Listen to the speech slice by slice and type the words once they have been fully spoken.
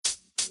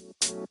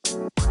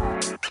Talking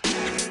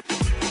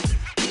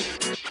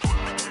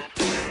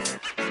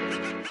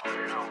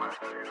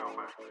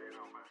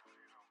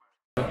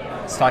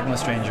with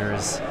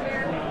strangers.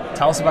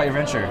 Tell us about your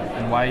venture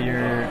and why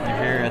you're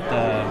here at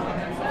the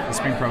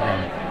spring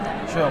program.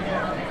 Sure.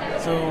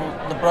 So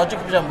the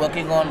project which I'm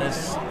working on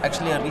is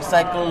actually a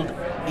recycled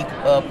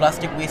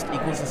plastic waste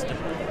ecosystem,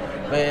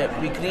 where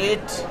we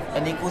create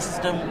an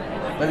ecosystem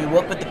where we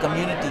work with the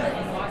community,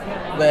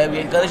 where we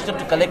encourage them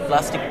to collect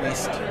plastic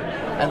waste,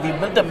 and we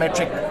built a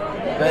metric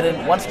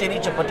wherein once they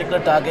reach a particular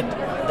target,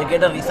 they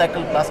get a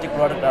recycled plastic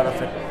product out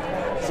of it.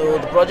 So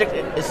the project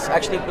is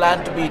actually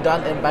planned to be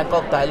done in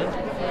Bangkok, Thailand.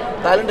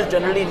 Thailand is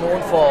generally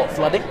known for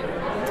flooding.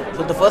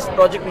 So the first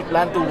project we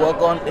plan to work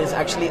on is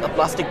actually a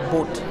plastic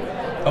boat.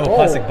 Oh, a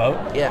plastic boat?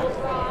 Yeah.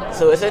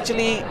 So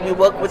essentially we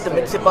work with the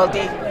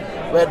municipality,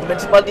 where the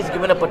municipality is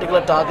given a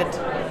particular target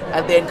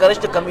and they encourage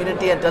the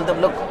community and tell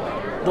them, look,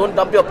 don't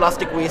dump your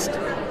plastic waste,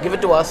 give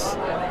it to us.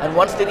 And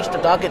once they reach the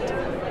target,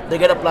 they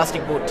get a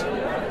plastic boat.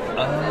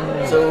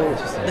 So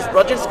this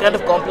project is kind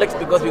of complex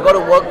because we got to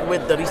work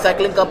with the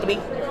recycling company,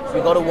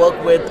 we got to work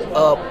with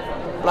a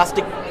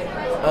plastic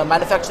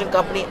manufacturing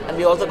company, and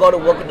we also got to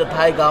work with the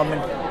Thai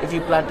government if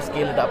you plan to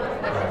scale it up.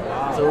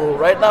 So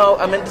right now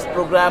I'm in this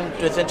program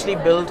to essentially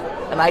build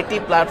an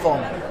IT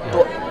platform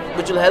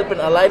which will help in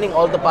aligning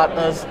all the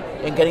partners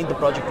in getting the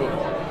project rolling.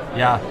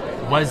 Yeah.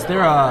 Was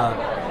there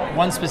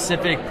one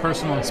specific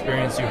personal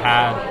experience you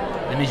had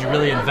that made you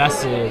really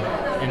invested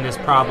in this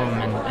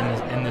problem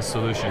and in this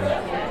solution?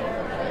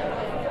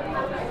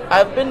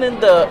 I've been in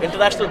the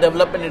international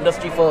development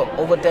industry for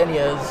over 10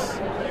 years,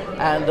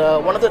 and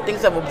one of the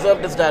things I've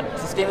observed is that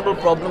sustainable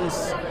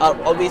problems are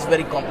always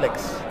very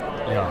complex.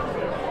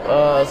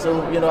 Yeah.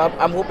 So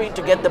I'm hoping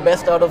to get the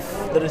best out of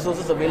the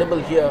resources available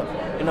here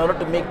in order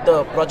to make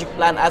the project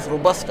plan as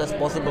robust as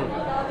possible,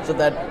 so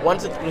that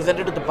once it's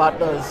presented to the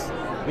partners,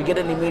 we get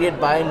an immediate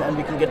buy-in and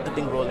we can get the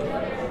thing rolling.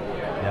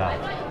 Yeah,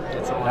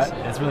 it's awesome.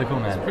 It's really cool,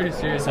 man. It's pretty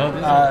serious. So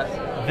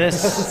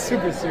this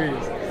super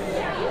serious.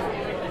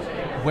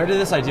 Where did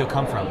this idea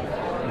come from?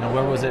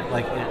 Where was it?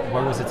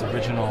 Where was its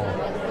original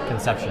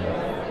conception?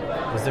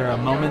 Was there a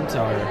moment,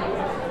 or?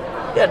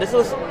 Yeah, this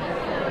was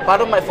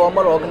part of my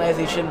former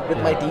organization with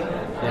my team.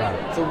 Yeah.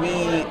 So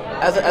we,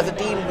 as a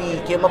team, we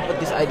came up with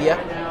this idea,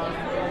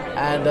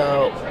 and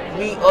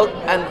we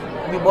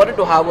brought it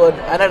to Harvard.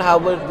 And at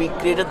Harvard, we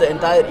created the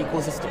entire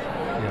ecosystem.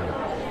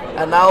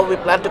 Yeah. And now we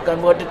plan to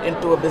convert it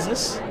into a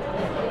business,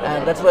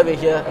 and that's why we're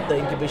here at the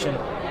incubation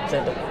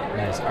center.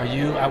 Nice. Are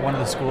you at one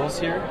of the schools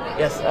here?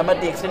 Yes, I'm at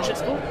the extension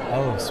school.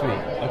 Oh, sweet.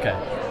 Okay.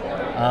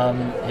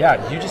 Yeah,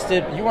 you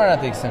weren't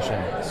at the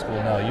extension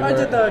school, no. I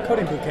did the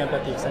coding boot camp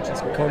at the extension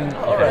school. Coding?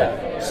 All Okay.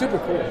 right. Super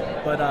cool.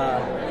 But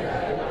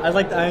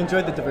I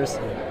enjoyed the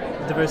diversity.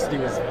 The diversity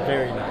was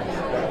very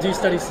nice. Do you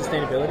study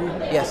sustainability?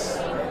 Yes,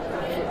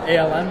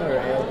 ALM or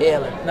ALM?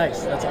 ALM.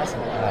 Nice, that's awesome.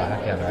 Oh,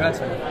 heck yeah, Congrats,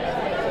 man.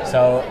 man.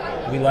 So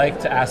we like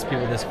to ask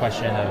people this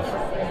question of,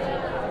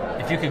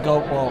 if you could go,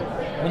 well,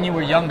 when you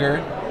were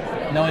younger,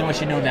 knowing what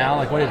you know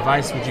now, what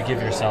advice would you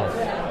give yourself?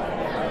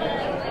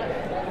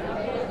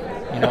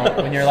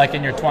 When you're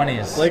in your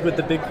 20s. With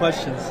the big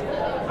questions.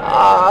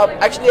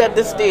 actually at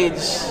this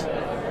stage,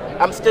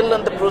 I'm still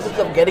in the process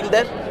of getting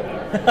there.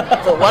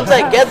 So once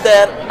I get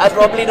there, I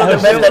probably know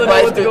the best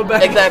advice to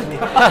exactly.